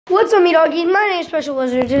What's up, me doggies? My name is Special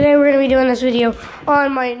Wizard. Today we're going to be doing this video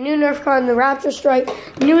on my new Nerf gun, the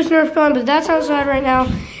RaptorStrike, newest Nerf gun, but that's outside right now.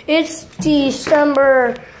 It's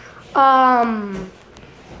December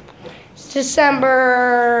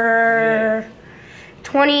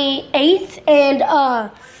 28th,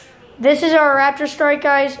 and this is our RaptorStrike,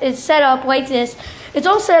 guys. It's set up like this. It's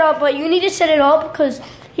all set up, but you need to set it up because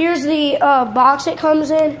here's the box it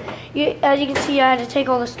comes in. As you can see, I had to take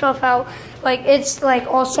all the stuff out. Like, it's like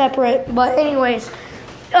all separate. But anyways,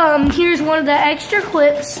 here's one of the extra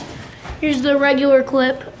clips. Here's the regular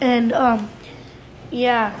clip, and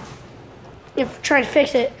yeah, if trying to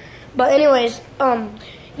fix it. But anyways,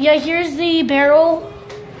 yeah, here's the barrel.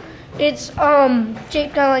 It's shaped kind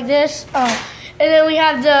of like this. And then we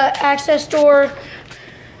have the access door,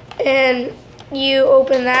 and you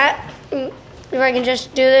open that. If I can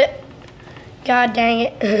just do it. God dang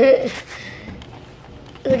it.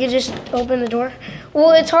 We can just open the door.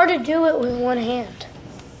 Well, it's hard to do it with one hand.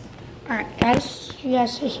 Alright, guys. You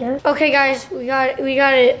guys sit here. Okay, guys. We got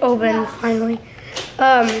it open, finally.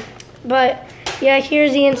 But, yeah,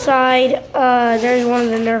 here's the inside. There's one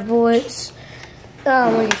of the Nerf bullets. We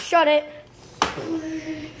can shut it.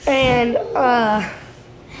 And,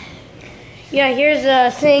 yeah, here's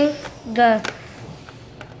the thing. The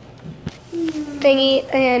thingy.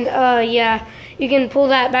 And, yeah, you can pull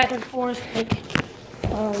that back and forth, like,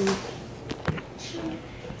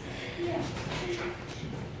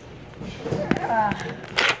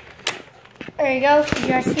 there you go. Did you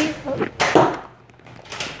guys see? Oh.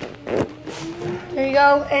 There you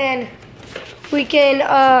go, and we can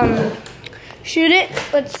shoot it.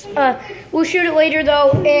 We'll shoot it later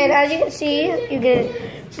though. And as you can see,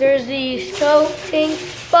 there's the scope thing,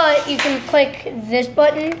 but you can click this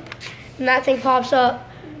button, and that thing pops up.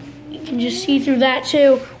 You can just see through that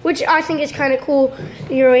too, which I think is kind of cool.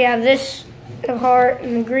 Here we have this heart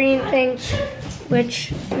and the green thing,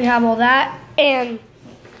 which we have all that. And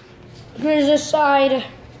here's this side.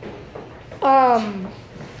 And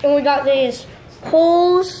we got these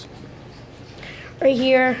holes right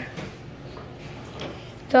here.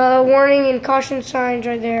 The warning and caution signs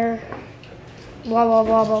right there. Blah, blah,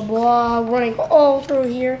 blah, blah, blah. Running all through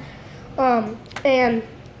here. And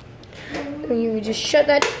you just shut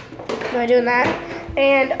that by doing that.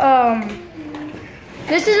 And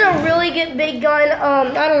this is a really big gun.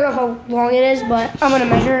 I don't know how long it is, but I'm gonna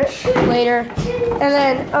measure it later. And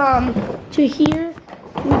then to here,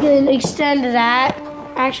 we can extend that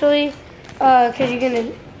actually, because you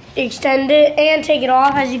can extend it and take it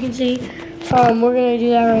off, as you can see. We're gonna do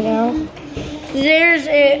that right now. There's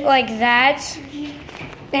it like that,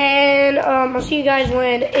 and I'll see you guys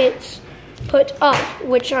when it's put up,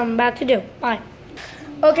 which I'm about to do. Bye.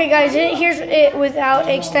 Okay, guys, here's it without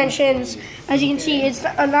extensions. As you can see, it's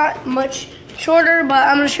not much shorter, but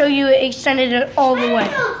I'm going to show you it extended it all the way.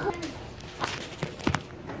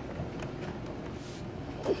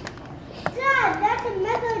 Dad, that's a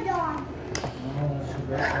megalodon.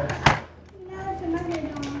 No, it's a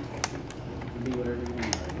megalodon. Do whatever you want.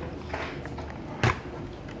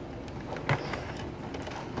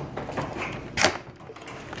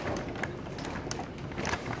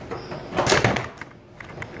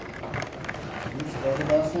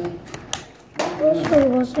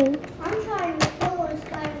 I'm trying to kill this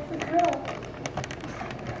guy with the drill.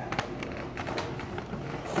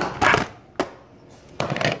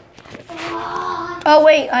 Oh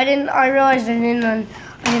wait, I realized I didn't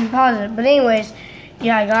pause it. But anyways,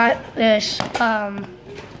 yeah, I got this.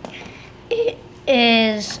 It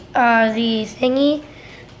is the thingy,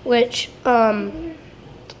 which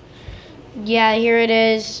yeah, here it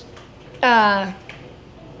is.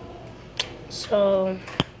 So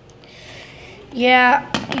yeah,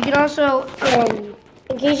 you can also,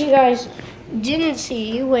 in case you guys didn't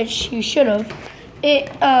see, which you should have, it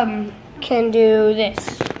can do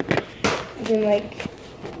this. You can like,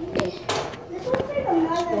 This looks like a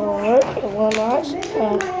megalodon. it will not.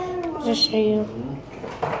 I'll just show you.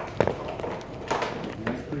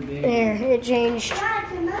 There, it changed. As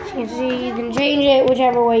you can see, you can change it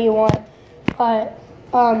whichever way you want. But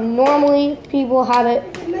normally people have it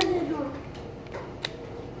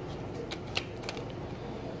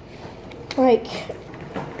like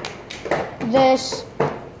this,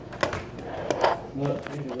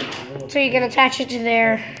 so you can attach it to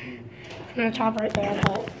there from the top right there.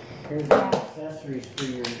 But here's the accessories for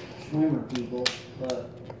your swimmer people, but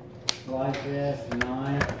life vest,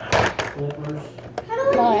 knife, clippers. How do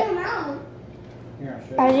we get them out? Here, I'll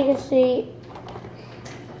show as you. you can see,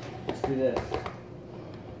 Let's do this.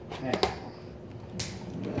 Hey.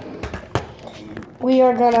 we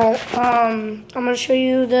are gonna I'm gonna show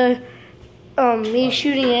you the me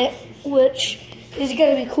shooting it, which is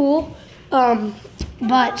gonna be cool.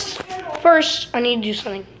 But first, I need to do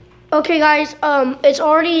something. Okay, guys, it's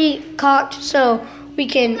already cocked, so we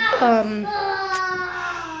can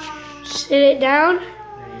sit it down,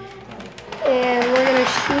 and we're gonna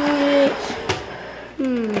shoot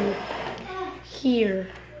it here.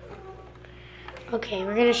 Okay,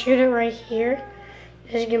 we're gonna shoot it right here.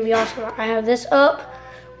 This is gonna be awesome. I have this up.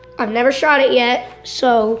 I've never shot it yet,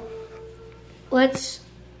 so let's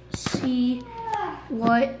see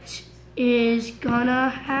what is gonna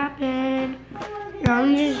happen. Here,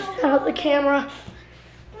 I'm gonna just set up the camera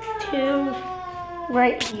to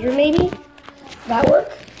right here, maybe. That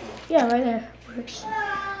work? Yeah, right there works.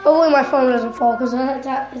 Hopefully my phone doesn't fall because it's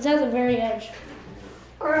at the very edge.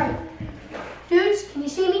 All right, dudes, can you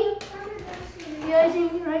see me? You guys see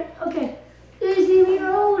me, right? Okay. You guys see me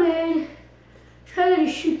rolling? Trying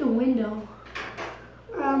to shoot the window.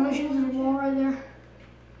 I'm gonna shoot the wall right there.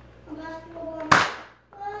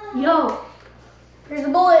 Yo, here's the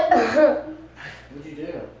bullet. What'd you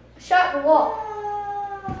do? Shot the wall.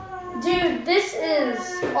 Dude, this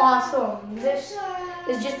is awesome. This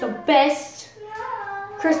is just the best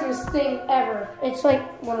Christmas thing ever. It's like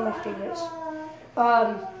one of my favorites.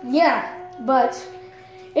 Yeah, but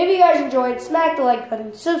if you guys enjoyed, smack the like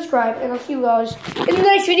button, subscribe, and I'll see you guys in the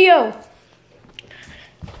next video.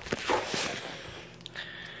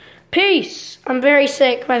 Peace. I'm very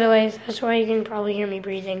sick, by the way. That's why you can probably hear me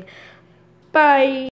breathing. Bye.